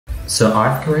So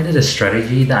I've created a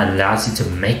strategy that allows you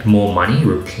to make more money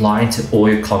replying to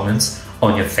all your comments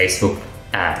on your Facebook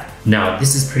ad. Now,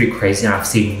 this is pretty crazy and I've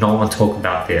seen no one talk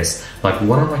about this. Like,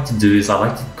 what I like to do is I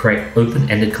like to create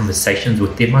open-ended conversations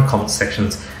within my comment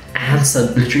sections, answer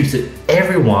literally to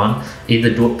everyone, either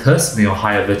do it personally or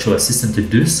hire a virtual assistant to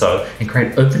do so, and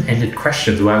create open-ended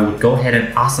questions where I would go ahead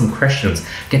and ask them questions,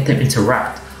 get them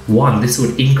interact. One, this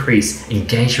would increase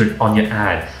engagement on your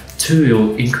ad. Two, it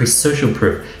will increase social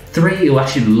proof. Three, it will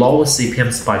actually lower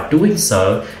CPMs by doing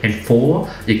so. And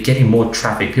four, you're getting more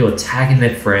traffic. People are tagging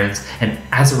their friends. And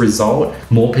as a result,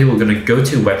 more people are going to go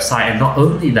to your website. And not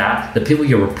only that, the people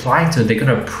you're replying to, they're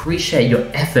going to appreciate your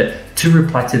effort to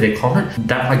reply to their comment.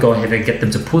 That might go ahead and get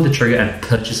them to pull the trigger and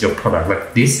purchase your product.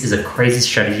 Like, this is a crazy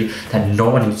strategy that no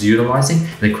one is utilizing.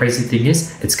 And the crazy thing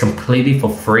is, it's completely for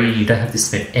free. You don't have to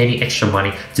spend any extra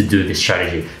money to do this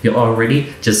strategy. You're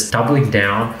already just doubling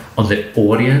down on the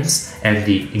audience and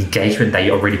the engagement that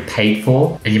you already paid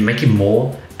for, and you're making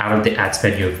more out of the ad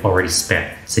spend you've already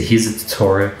spent. So here's a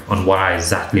tutorial on what I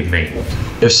exactly mean.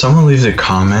 If someone leaves a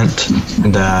comment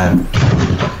that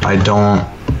I don't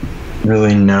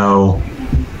really know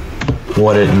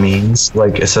what it means,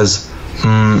 like it says,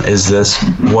 is this,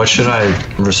 what should I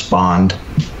respond?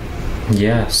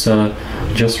 Yeah, so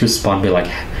just respond, be like,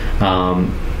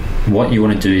 what you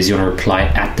want to do is you want to reply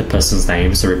at the person's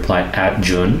name, so reply at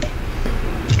Jun.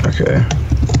 Okay.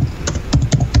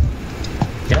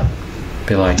 Yeah.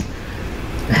 Be like,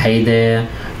 hey there,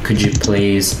 could you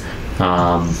please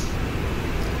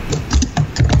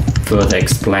further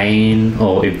explain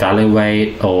or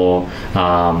evaluate or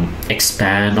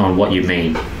expand on what you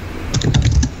mean?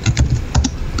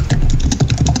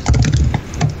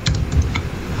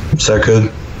 Is that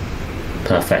good?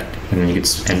 Perfect. And then you can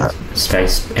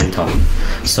space enter.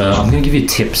 So I'm going to give you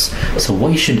tips. So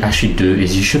what you should actually do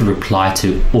is you should reply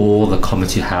to all the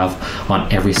comments you have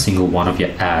on every single one of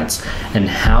your ads. And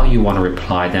how you want to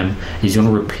reply them is you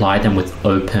want to reply them with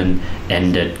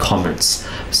open-ended comments,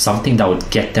 something that would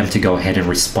get them to go ahead and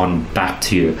respond back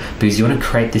to you, because you want to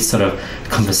create this sort of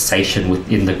conversation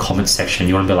within the comment section.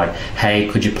 You want to be like, hey,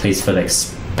 could you please further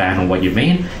expand on what you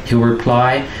mean? He'll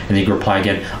reply, and then you can reply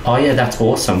again, oh yeah, that's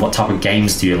awesome, what type of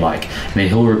games do you like? And then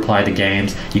he'll reply the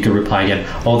games. You can reply again,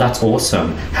 oh, that's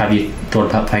awesome, have you thought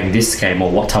about playing this game,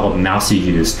 or what type of mouse you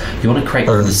use? You want to create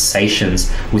conversations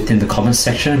within the comment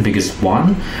section, because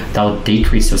one, that will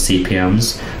decrease your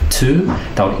CPMs. Two,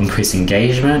 that will increase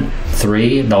engagement.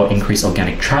 Three, that will increase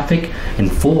organic traffic. And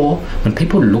four, when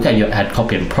people look at your ad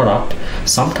copy and product,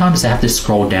 sometimes they have to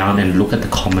scroll down and look at the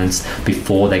comments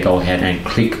before they go ahead and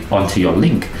click onto your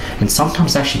link. And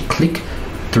sometimes they actually click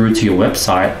through to your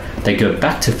website, they go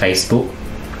back to Facebook,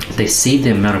 they see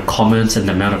the amount of comments and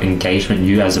the amount of engagement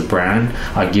you as a brand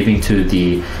are giving to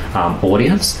the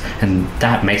audience, and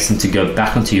that makes them to go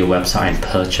back onto your website and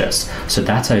purchase. So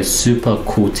that's a super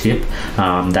cool tip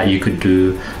that you could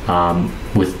do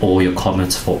with all your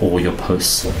comments for all your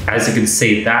posts. As you can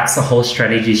see, that's the whole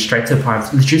strategy, straight to the point.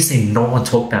 Literally seeing no one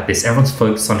talk about this. Everyone's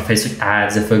focused on Facebook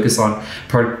ads, they're focused on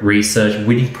product research,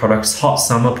 winning products, hot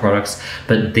summer products,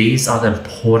 but these are the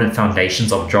important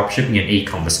foundations of dropshipping and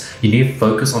e-commerce. You need to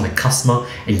focus on the customer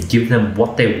and give them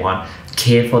what they want,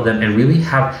 care for them, and really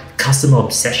have customer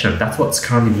obsession. That's what's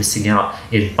currently missing out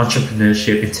in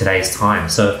entrepreneurship in today's time.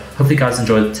 So hopefully you guys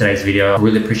enjoyed today's video. I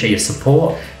really appreciate your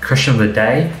support. Question of the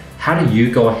day: how do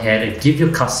you go ahead and give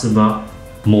your customer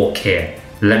more care?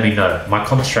 Let me know. My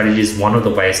comment strategy is one of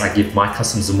the ways I give my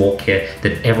customers more care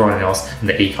than everyone else in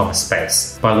the e-commerce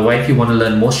space. By the way, if you want to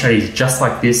learn more strategies just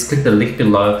like this, click the link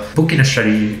below, book in a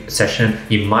strategy session.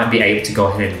 You might be able to go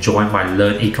ahead and join my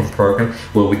Learn Ecom program,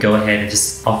 where we go ahead and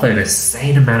just offer an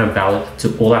insane amount of value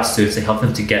to all our students to help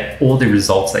them to get all the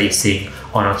results that you're seeing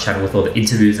on our channel, with all the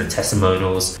interviews and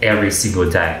testimonials every single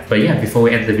day. But yeah, before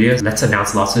we end the video, let's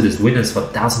announce last week's winners for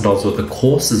 $1,000 worth of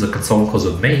courses, a consulting course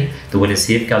with me. The winners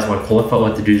here. If you guys want to qualify,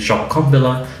 what to do is drop a comment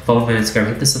below, follow me on Instagram,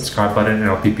 hit the subscribe button, and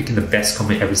I'll be picking the best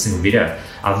comment every single video.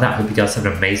 Other than that, I hope you guys have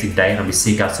an amazing day, and I'll be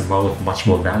seeing you guys tomorrow with much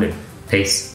more value. Peace.